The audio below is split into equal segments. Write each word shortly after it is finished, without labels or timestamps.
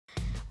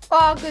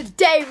Oh, good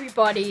day,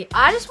 everybody.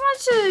 I just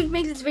wanted to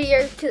make this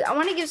video because I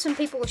want to give some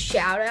people a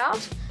shout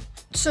out.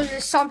 So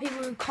there's some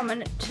people who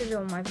commented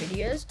on my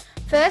videos.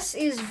 First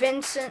is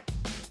Vincent,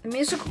 the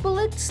musical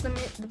bullets, the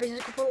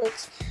musical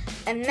bullets,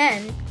 and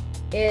then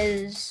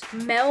is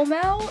Mel.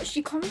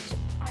 She commented.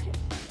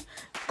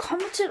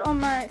 Commented on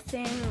my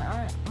thing,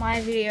 my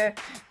video. And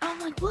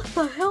I'm like, what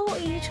the hell are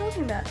you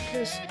talking about?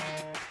 Because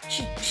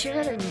she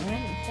read a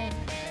random thing.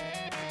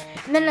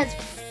 And then there's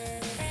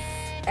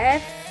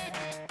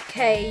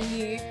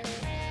FKU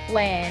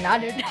Land.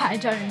 I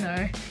don't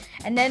know.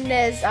 And then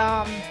there's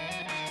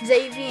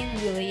Xavier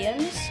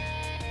Williams.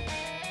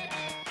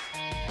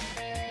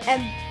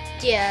 And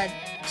yeah,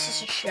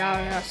 just a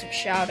some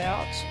shout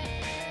outs.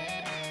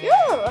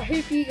 Yeah, I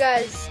hope you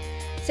guys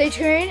stay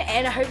tuned,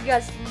 and I hope you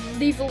guys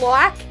leave a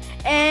like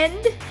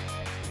and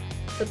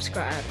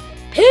subscribe.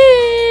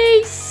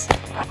 Peace!